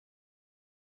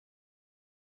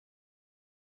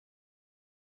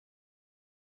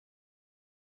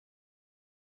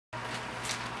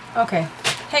Okay,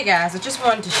 hey guys, I just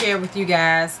wanted to share with you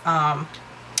guys some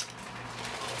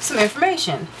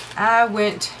information. I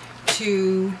went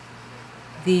to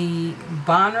the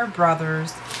Bonner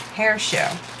Brothers hair show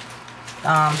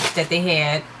that they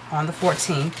had on the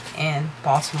 14th in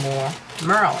Baltimore,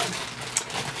 Maryland,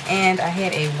 and I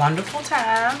had a wonderful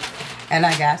time, and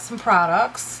I got some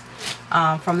products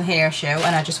from the hair show,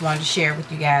 and I just wanted to share with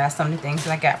you guys some of the things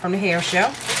that I got from the hair show.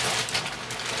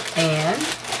 And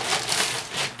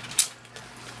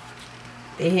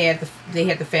they had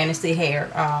the fantasy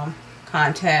hair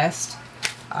contest,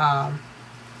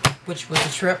 which was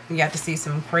a trip. You got to see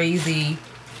some crazy,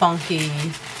 funky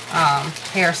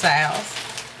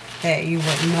hairstyles that you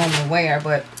wouldn't normally wear.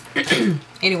 But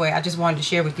anyway, I just wanted to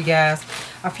share with you guys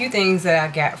a few things that I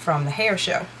got from the hair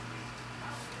show.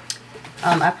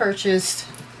 I purchased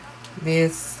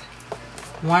this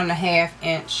 1.5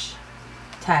 inch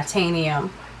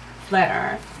titanium flat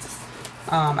iron.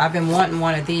 I've been wanting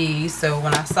one of these, so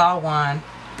when I saw one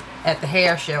at the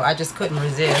hair show, I just couldn't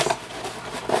resist.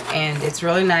 And it's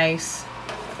really nice.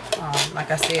 Like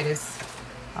I said, it's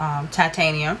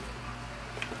titanium.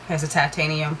 Has the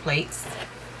titanium plates.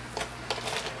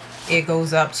 It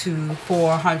goes up to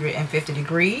 450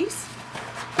 degrees.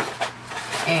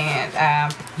 And I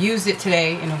used it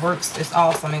today, and it works. It's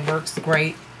awesome. It works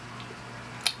great.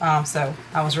 So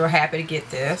I was real happy to get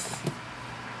this.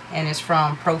 And it's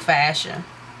from Pro Fashion.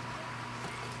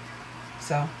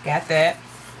 So got that.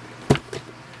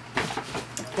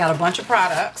 Got a bunch of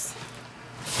products.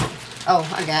 Oh,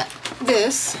 I got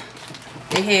this.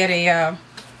 They had a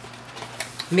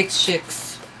Mixed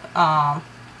Chicks. The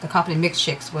company Mixed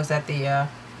Chicks was at the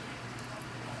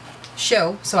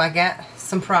show, so I got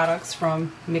some products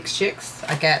from Mixed Chicks.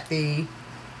 I got the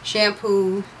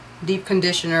shampoo, deep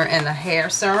conditioner, and the hair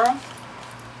serum.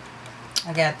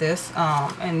 I got this,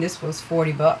 and this was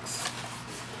 40 bucks,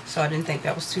 so I didn't think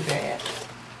that was too bad.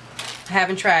 I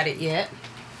haven't tried it yet,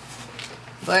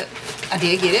 but I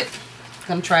did get it.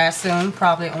 Gonna try it soon,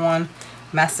 probably on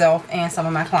myself and some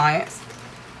of my clients.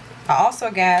 I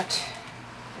also got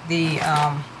the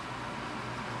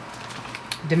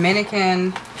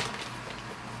Dominican,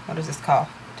 what is this called?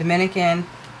 Dominican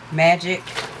Magic.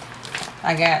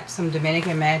 I got some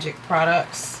Dominican Magic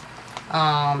products.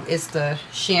 It's the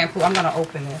shampoo. I'm gonna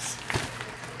open this.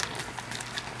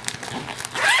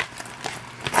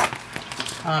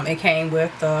 It came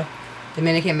with the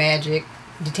Dominican Magic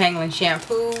detangling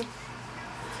shampoo,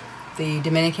 the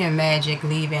Dominican Magic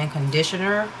leave-in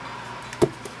conditioner,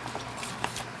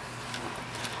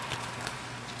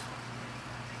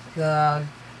 the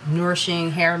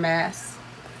nourishing hair mask,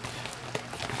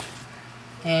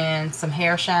 and some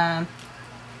hair shine,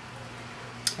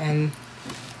 and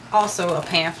also a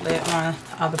pamphlet on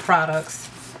other products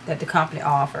that the company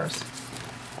offers.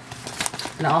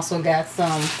 And I also got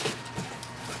some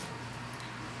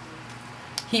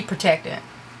heat protectant,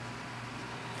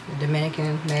 the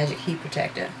Dominican Magic heat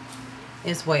protectant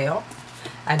as well.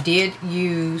 I did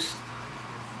use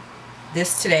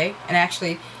this today, and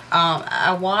actually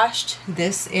I washed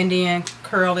this Indian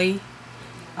curly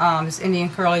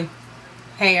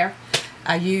hair.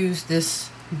 I used this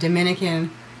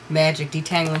Dominican Magic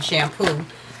detangling shampoo.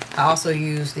 I also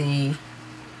use the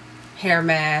hair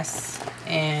mask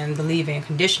and the leave-in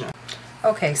conditioner.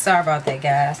 Okay, sorry about that,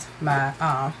 guys.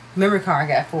 My memory card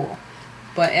got full.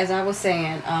 But as I was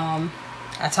saying, I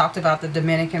talked about the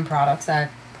Dominican products I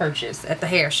purchased at the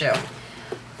hair show.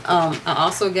 I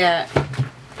also got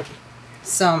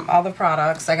some other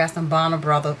products. I got some Bonner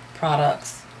Brothers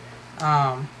products.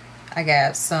 I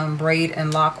got some braid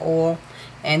and lock oil,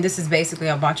 and this is basically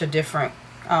a bunch of different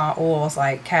oils,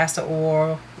 like castor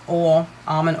oil,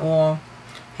 almond oil,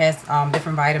 has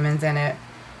different vitamins in it.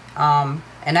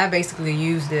 And I basically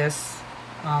use this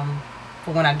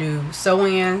for when I do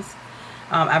sew-ins.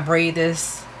 I braid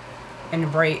this in the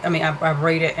braid. I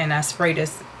braid it and I spray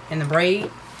this in the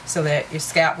braid so that your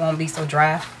scalp won't be so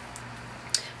dry.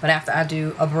 But after I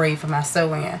do a braid for my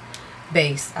sew-in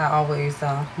base, I always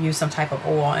use some type of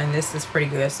oil, and this is pretty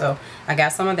good. So I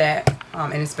got some of that,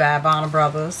 and it's by Bonner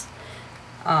Brothers.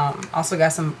 Also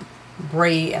got some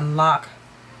braid and lock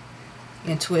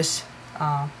and twist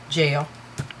gel,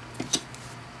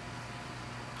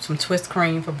 some twist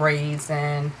cream for braids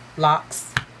and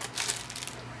locks,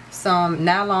 some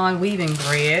nylon weaving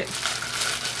thread.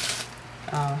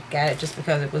 Got it just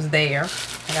because it was there.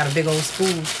 I got a big old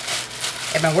spool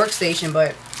at my workstation,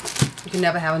 but you can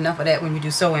never have enough of that when you do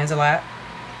sew-ins a lot.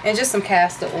 And just some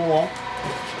castor oil,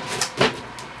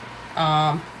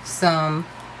 some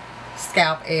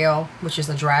Scalp Ale, which is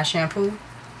a dry shampoo.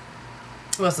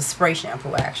 Well, it's a spray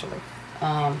shampoo actually.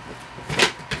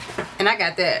 And I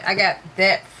got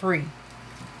that free.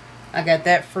 I got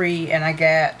that free, and I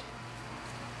got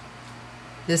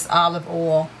this olive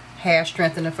oil hair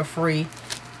strengthener for free,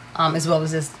 as well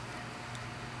as this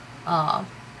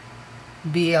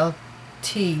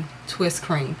BLT twist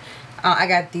cream. I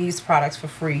got these products for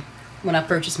free when I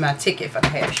purchased my ticket for the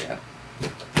hair show.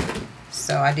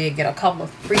 So I did get a couple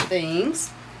of free things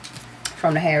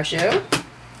from the hair show.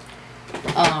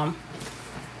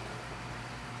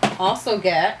 Also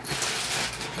got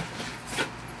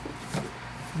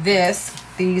these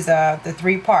the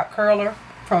 3-part curler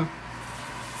from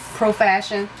Pro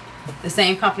Fashion, the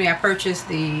same company I purchased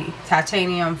the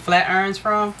titanium flat irons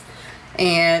from.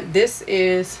 And this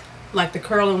is like the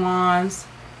curling wands.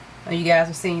 You guys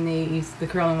have seen these, the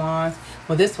curling wands.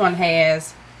 Well, this one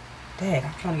has, dang,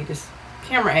 I'm trying to get this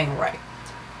camera angle right.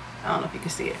 I don't know if you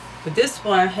can see it, but this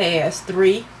one has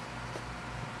 3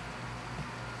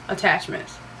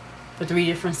 attachments for 3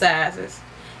 different sizes,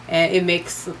 and it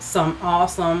makes some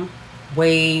awesome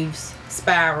waves,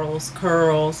 spirals,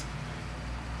 curls.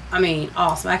 I mean,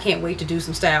 awesome. I can't wait to do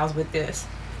some styles with this.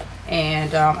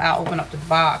 And I'll open up the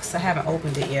box. I haven't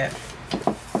opened it yet,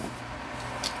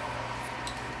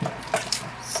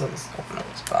 so let's open up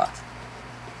this box.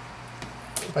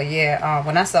 But yeah,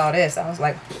 when I saw this, I was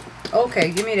like,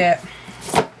 okay, give me that.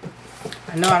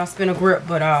 I know I don't spin a grip,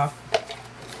 but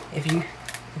if you're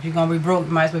gonna be broke,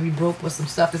 you might as well be broke with some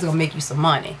stuff that's gonna make you some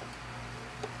money.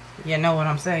 You know what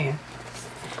I'm saying?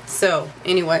 So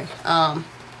anyway, has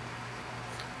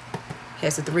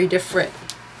the 3 different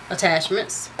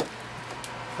attachments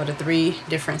for the 3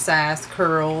 different size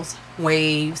curls,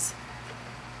 waves,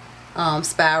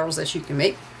 spirals that you can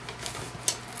make.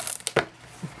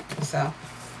 So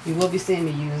you will be seeing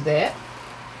me use that.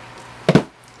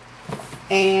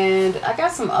 And I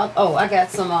got some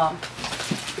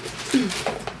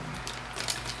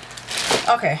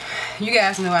okay, you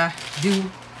guys know I do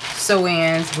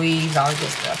sew-ins, weaves, all that good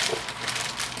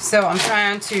stuff. So I'm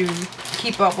trying to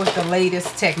keep up with the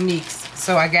latest techniques.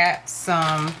 So I got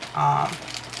some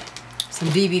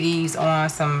DVDs on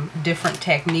some different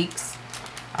techniques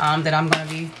that I'm going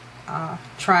to be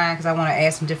trying, because I want to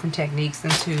add some different techniques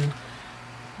into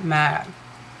my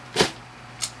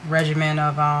regimen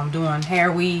of doing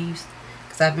hair weaves,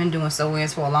 because I've been doing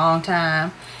sew-ins for a long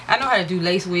time. I know how to do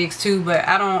lace wigs too, but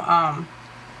I don't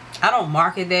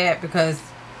market that, because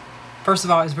first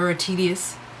of all, it's very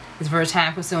tedious, it's very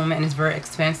time consuming, and it's very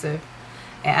expensive,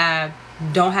 and I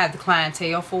don't have the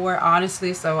clientele for it,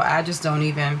 honestly. So I don't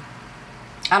even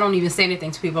say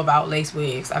anything to people about lace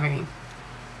wigs. I mean,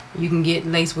 you can get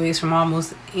lace wigs from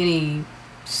almost any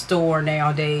store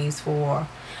nowadays for,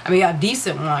 I mean, a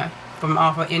decent one from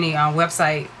off of any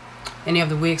website, any of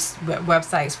the wigs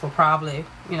websites, for probably,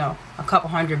 you know, a couple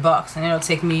 $100, and it'll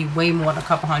take me way more than a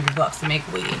couple $100 to make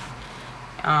a wig.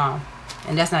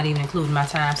 And that's not even including my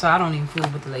time. So I don't even fool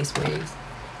with the lace wigs,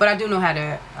 but I do know how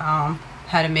to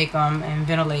make them and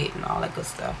ventilate and all that good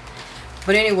stuff.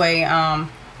 But anyway, I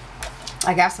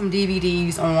got some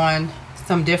DVDs on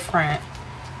some different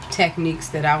techniques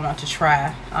that I want to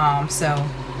try. So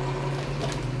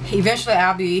eventually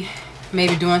I'll be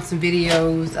maybe doing some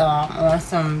videos on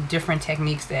some different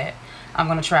techniques that I'm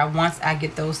going to try once I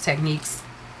get those techniques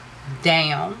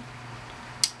down,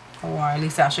 or at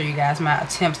least I'll show you guys my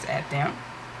attempts at them.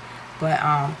 But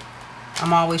I'm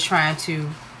always trying to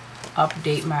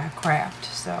update my craft,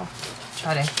 so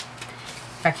try to,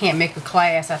 if I can't make a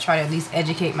class, I try to at least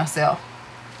educate myself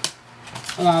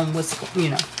on what's, you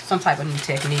know, some type of new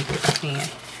technique if I can.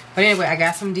 But anyway, I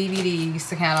got some DVDs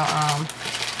to kind of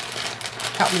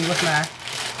help me with my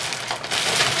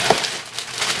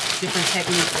different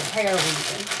techniques of hair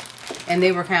weaving, and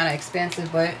they were kind of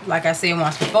expensive, but like I said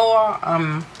once before,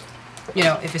 you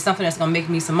know, if it's something that's gonna make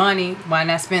me some money, why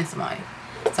not spend some money?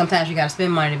 Sometimes you gotta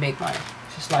spend money to make money,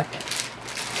 just like that.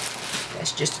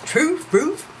 That's just the truth.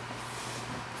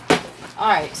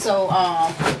 Alright, so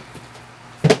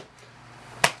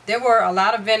there were a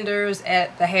lot of vendors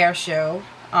at the hair show.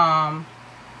 A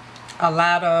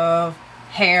lot of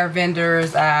hair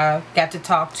vendors. I got to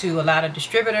talk to a lot of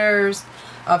distributors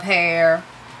of hair,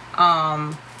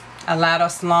 a lot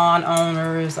of salon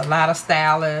owners, a lot of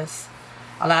stylists,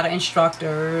 a lot of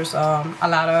instructors, a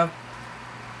lot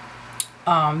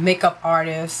of makeup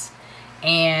artists,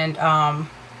 and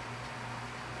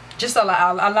just a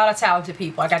lot of talented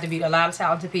people. I got to meet a lot of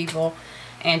talented people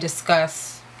and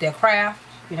discuss their craft.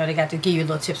 You know, they got to give you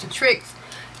little tips and tricks.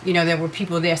 You know, there were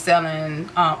people there selling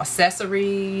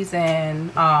accessories,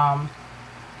 and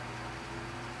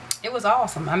it was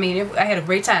awesome. I mean, I had a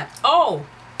great time. Oh,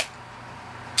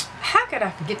 how could I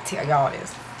forget to tell y'all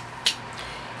this?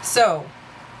 So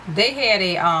they had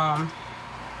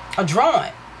a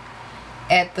drawing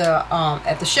at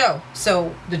the show.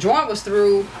 So the drawing was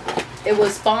through, it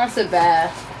was sponsored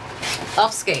by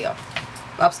Upscale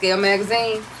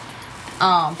magazine.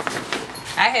 I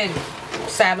had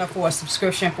signed up for a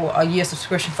subscription, for a year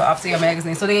subscription for Upscale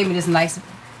magazine, so they gave me this nice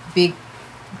big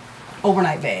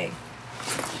overnight bag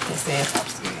that says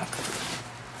Upscale.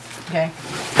 Okay,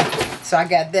 so I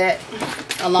got that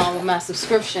along with my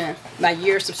subscription, my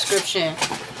year subscription,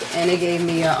 and they gave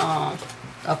me a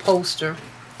poster,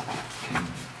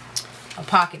 a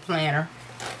pocket planner,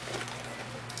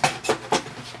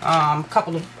 a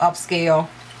couple of Upscale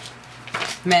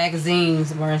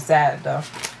magazines were inside the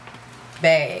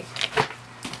bag.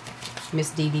 Miss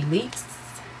Dee Dee Leaks.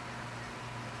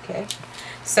 Okay,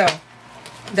 so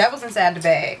that was inside the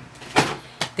bag.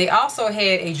 They also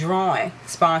had a drawing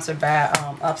sponsored by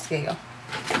Upscale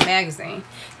magazine.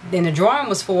 Then the drawing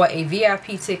was for a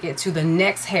VIP ticket to the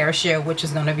next hair show, which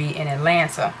is going to be in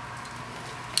Atlanta,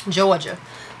 Georgia.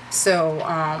 So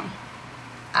I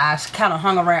kind of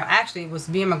hung around. Actually, it was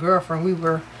me and my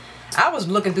girlfriend. I was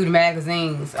looking through the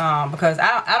magazines because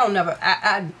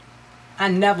I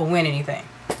never win anything.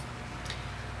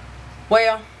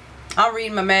 Well, I'm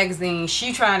reading my magazine.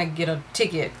 She trying to get a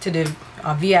ticket to the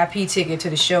VIP ticket to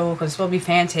the show because it's supposed to be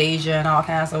Fantasia and all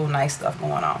kinds of nice stuff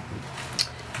going on.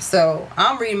 So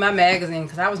I'm reading my magazine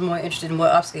because I was more interested in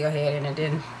what Upscale had in it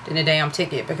than the damn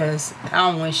ticket, because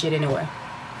I don't win shit anyway.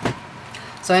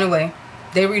 So anyway,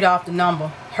 they read off the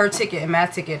number. Her ticket and my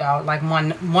ticket are like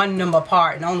one number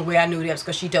apart, and the only way I knew that was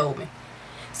because she told me.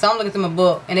 So I'm looking through my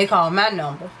book and they call my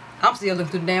number. I'm still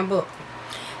looking through the damn book.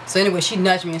 So anyway, she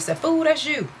nudged me and said, "Fool, that's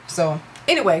you." So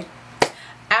anyway,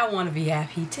 I won a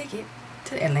VIP ticket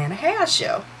to the Atlanta Hair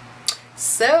Show.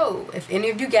 So if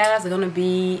any of you guys are going to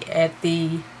be at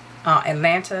the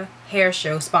Atlanta Hair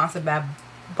Show sponsored by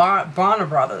Bonner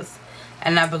Brothers,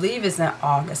 and I believe it's in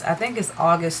August. I think it's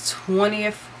August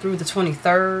 20th through the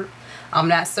 23rd. I'm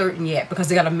not certain yet because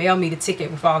they got to mail me the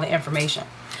ticket with all the information.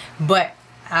 But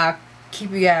I'll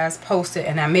keep you guys posted,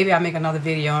 and maybe I'll make another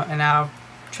video and I'll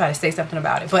try to say something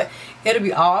about it. But it'll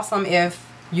be awesome if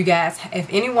you guys, if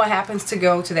anyone happens to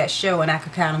go to that show and I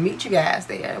could kind of meet you guys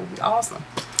there. It would be awesome.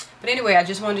 But anyway, I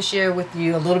just wanted to share with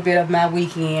you a little bit of my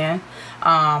weekend. Me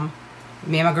and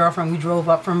my girlfriend, we drove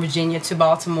up from Virginia to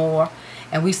Baltimore,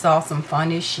 and we saw some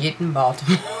funny shit in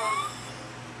Baltimore.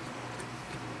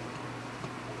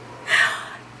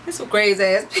 It's some crazy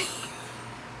ass people.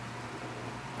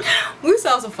 We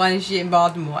saw some funny shit in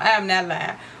Baltimore. I am not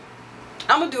lying.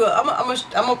 I'm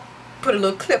gonna put a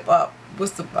little clip up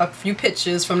with a few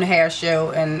pictures from the hair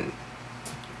show and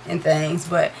things.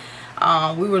 But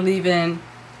we were leaving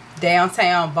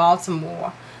downtown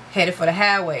Baltimore, headed for the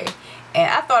highway,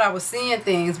 and I thought I was seeing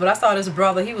things, but I saw this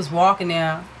brother. He was walking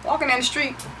down the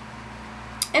street,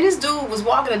 and this dude was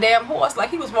walking a damn horse like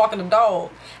he was walking a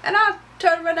dog. And I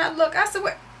turned around and I looked. I said,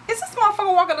 "Wait, is this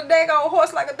motherfucker walking a daggone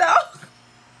horse like a dog?"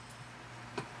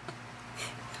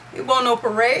 It wasn't no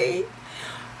parade,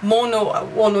 wasn't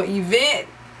no event.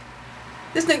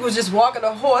 This nigga was just walking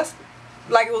a horse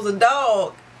like it was a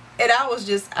dog. And I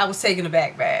was taken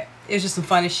aback by it. It was just some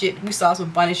funny shit. We saw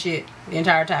some funny shit the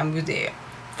entire time we was there.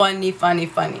 Funny.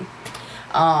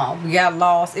 We got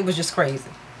lost. It was just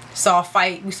crazy. Saw a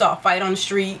fight. We saw a fight on the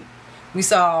street. We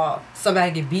saw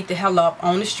somebody get beat the hell up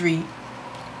on the street.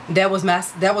 That was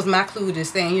my clue to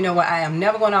saying, you know what, I am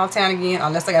never going out of town again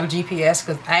unless I got a GPS,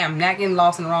 because I am not getting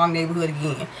lost in the wrong neighborhood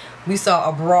again. We saw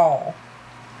a brawl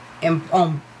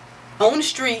on the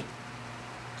street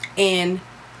in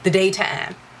the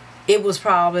daytime. It was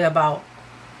probably about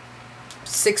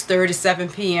 6:30, 7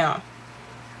 p.m.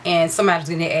 and somebody was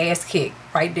getting their ass kicked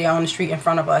right there on the street in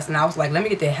front of us. And I was like, let me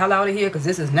get the hell out of here, because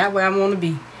this is not where I want to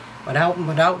be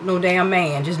without no damn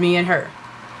man, just me and her.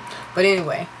 But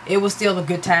anyway, it was still a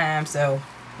good time, so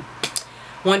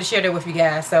wanted to share that with you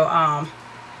guys. So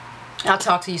I'll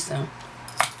talk to you soon.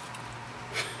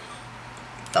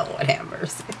 Lord have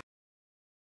mercy.